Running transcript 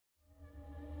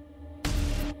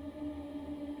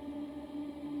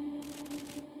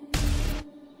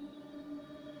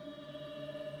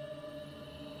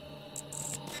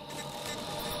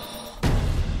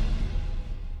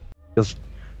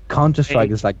Counter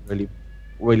Strike is like really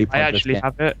I pointless actually game.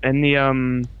 have it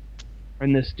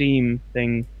in the Steam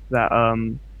thing that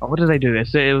oh, what did they do?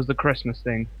 It was the Christmas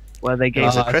thing where they It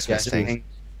was gave a Ah, Christmas yes, thing. yes. things.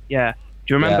 Yeah.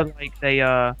 Do you Yeah. remember like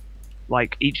they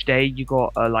like each day you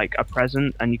got like a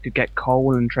present and you could get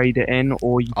coal and trade it in,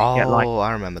 or you could get like Oh,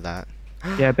 I remember that.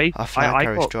 yeah, Our flag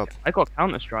carriers drop. I got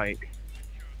Counter Strike,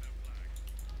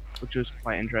 which was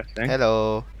quite interesting.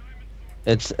 Hello.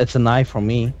 It's a knife for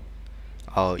me.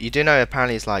 Oh, you do know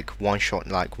apparently it's like one shot,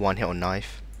 like one hit on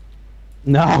knife.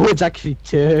 No, it's actually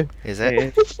two. Is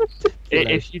it?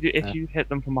 If you hit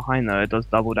them from behind though, it does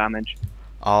double damage.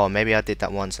 Oh, maybe I did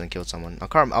that once and killed someone. I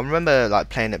can't. I remember like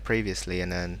playing it previously,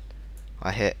 and then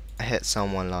I hit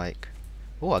someone like,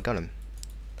 oh, I got him,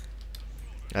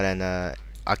 and then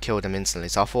I killed him instantly.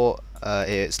 So I thought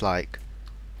it's like,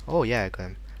 oh yeah, I got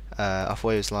him. I thought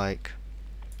it was like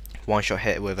one shot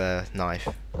hit with a knife,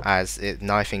 as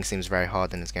knifing seems very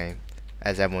hard in this game,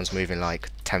 as everyone's moving like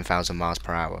 10,000 miles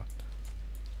per hour.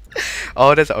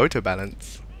 Oh, there's auto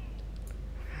balance.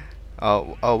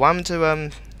 Oh, what happened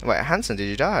to wait, Hanson, did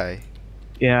you die?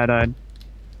 Yeah, I died.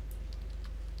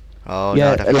 Oh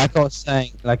Yeah, no, like I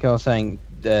was saying,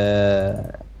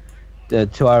 the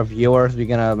to our viewers, we're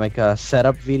gonna make a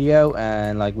setup video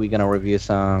and like we're gonna review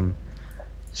some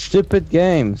stupid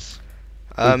games.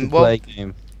 Free to well, play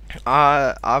game.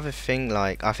 I have a thing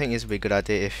like I think it's a be good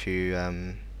idea if you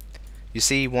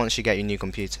see once you get your new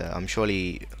computer, I'm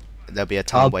surely there'll be a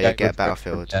time where you get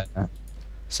Battlefield. Yeah.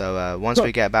 So once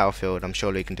we get Battlefield, I'm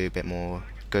sure we can do a bit more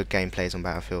good gameplays on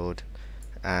Battlefield,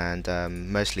 and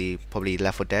mostly probably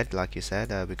Left 4 Dead, like you said.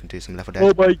 We can do some Left 4 Dead.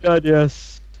 Oh my god,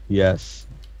 yes. Yes.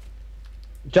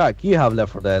 Jack, you have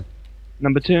Left 4 Dead.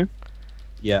 Number 2.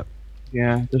 Yeah.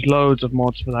 Yeah, there's loads of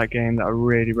mods for that game that are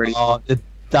really Oh, the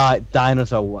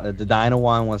dinosaur one, the dino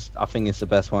one was, I think, it's the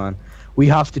best one. We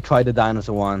have to try the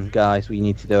dinosaur one, guys. We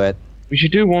need to do it. We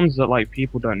should do ones that like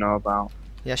people don't know about.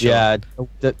 Yeah, sure. Yeah,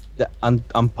 the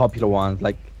unpopular ones,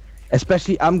 like,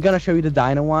 especially I'm gonna show you the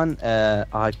dino one.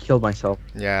 I killed myself.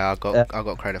 Yeah, I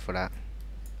got credit for that.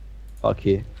 Fuck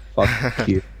you. Fuck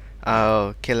you.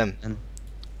 Oh, kill him.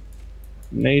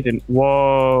 Nathan,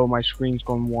 whoa, my screen's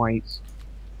gone white.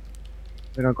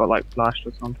 I think I got like flashed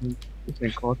or something. This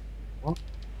ain't God. What?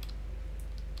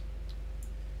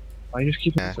 I just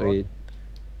keep Yeah. it. Sweet.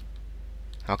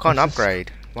 I can't This is-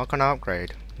 upgrade. Why can't I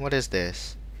upgrade? What is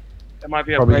this? It might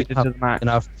be Probably upgraded to the max.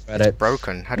 enough credit.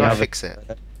 Broken. How do Yeah, I but- fix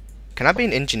it? Can I be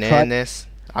an engineer Try- in this?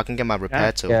 I can get my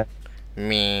repair tool.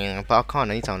 Yeah. But I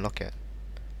can't. I need to unlock it.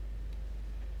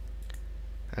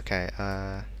 Okay.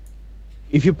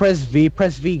 If you press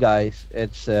V, guys,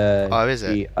 it's Oh, is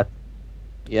it?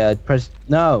 Yeah, press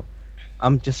no.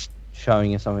 I'm just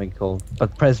showing you something cool,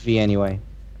 but press V anyway.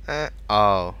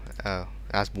 Oh.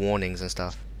 That's warnings and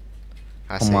stuff.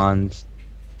 I see. Commands.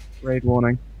 Raid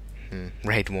warning.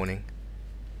 Raid warning.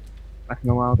 Back in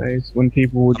the wild days when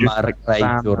people would just I'm a like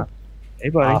spam raider. that. Hey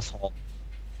buddy. Asshole.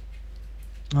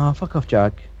 Oh, fuck off,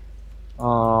 Jack.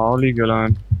 Oh, I'll leave you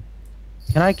alone.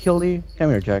 Can I kill you?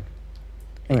 Come here, Jack.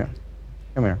 Come here.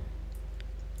 Come here.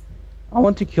 I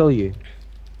want to kill you,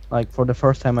 like for the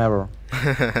first time ever.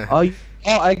 Oh,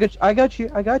 I got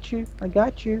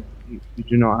you. You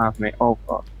do not have me. Oh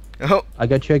fuck. Oh. I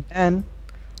got you again.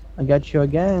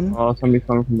 Oh, somebody's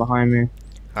coming from behind me.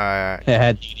 Alright.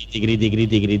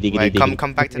 Diggity. Wait,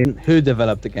 come back to. Who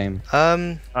developed the game?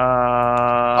 God.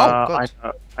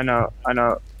 I know.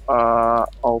 Oh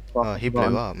fuck. Oh, he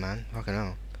blew up, man. Fucking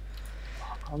hell.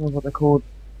 I can't remember what they're called.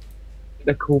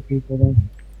 They're cool people then.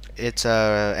 It's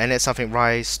and it's something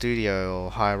Rise Studio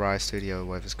or High Rise Studio,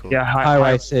 whatever it's called. Yeah, High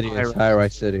Rise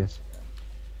Cities.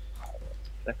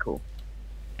 They're cool.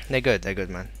 They're good,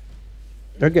 man.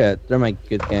 They're good. They make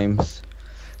good games.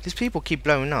 These people keep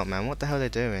blowing up, man. What the hell are they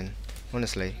doing?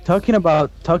 Honestly. Talking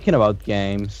about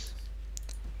games.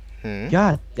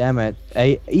 God damn it!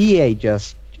 EA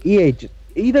just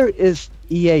either is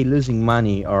EA losing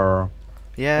money or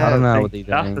Yeah. I don't know what they're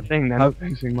That's doing. the thing. They're not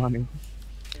losing money.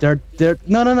 They're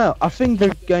no. I think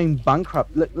they're going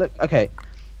bankrupt. Look. Okay,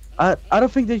 I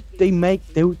don't think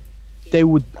they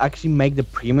would actually make the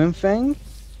premium thing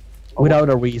without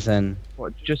a reason.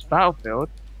 What? Just Battlefield?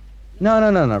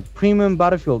 No. Premium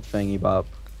Battlefield thingy, Bob.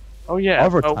 Oh yeah.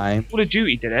 Overtime. Call of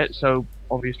Duty did it, so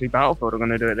obviously Battlefield are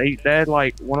gonna do it. They're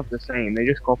like one of the same. They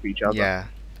just copy each other. Yeah.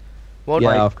 Well, Yeah,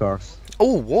 like, of course.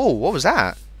 oh, whoa, what was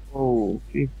that? Oh,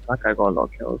 geez, that guy got a lot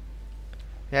of kills.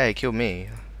 Yeah, he killed me.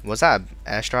 Was that an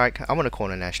airstrike? I want to call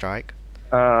it an airstrike.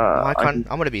 I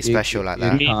I want to be special like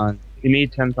that. Can't. You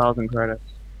need 10,000 credits.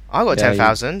 I got Yeah,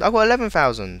 10,000. I got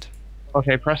 11,000.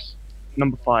 Okay, press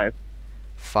number 5.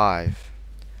 5.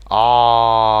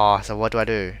 Oh, so what do I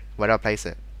do? Where do I place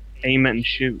it? aim it and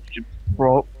shoot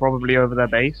probably over their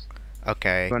base.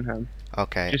 Okay. Going home.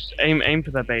 Okay. Just aim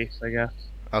for their base, I guess.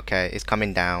 Okay. It's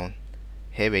coming down.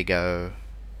 Here we go.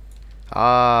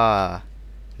 Ah.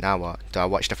 Now what? Do I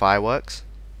watch the fireworks?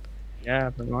 Yeah,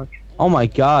 pretty much. Oh my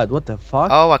god, what the fuck?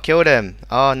 Oh, I killed him.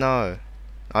 Oh no.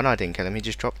 Oh no, I didn't kill him. He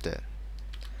just dropped it.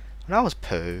 That was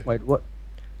poo. Wait, what?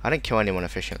 I didn't kill anyone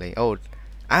efficiently. Oh,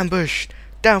 ambush!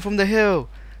 Down from the hill!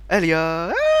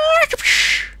 Elia!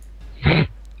 I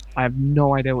have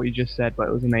no idea what you just said, but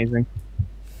it was amazing.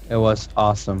 It was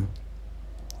awesome.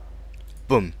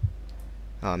 Boom!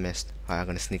 Oh, I missed. Alright, I'm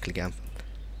gonna sneakily get him.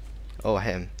 Oh, I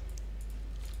hit him.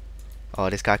 Oh,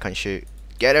 this guy can't shoot.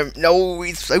 Get him! No,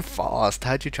 he's so fast.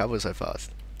 How'd you travel so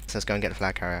fast? So let's go and get the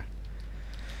flag carrier.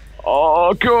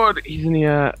 Oh god, he's in the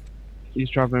air. He's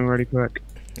traveling really quick.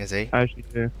 Is he? I actually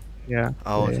do. Yeah.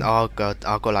 Oh, yeah. oh god,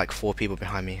 I've got like 4 people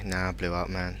behind me. Nah, I blew up,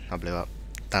 man. I blew up.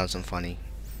 That wasn't funny.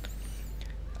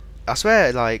 I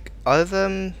swear, like, other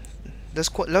than there's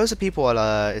quite loads of people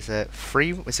are is it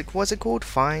free? What's it called?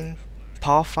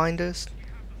 Pathfinders.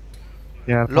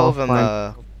 Yeah. A lot of them Pathfinder.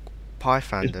 are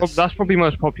Pathfinders. That's probably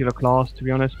most popular class, to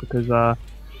be honest, because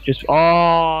just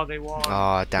they won.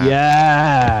 Oh damn.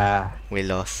 Yeah, We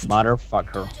lost.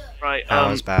 motherfucker. Right. That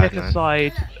was bad, Pick man. a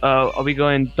side. Are we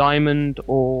going diamond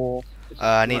or?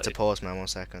 I need to pause, man. 1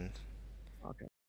 second.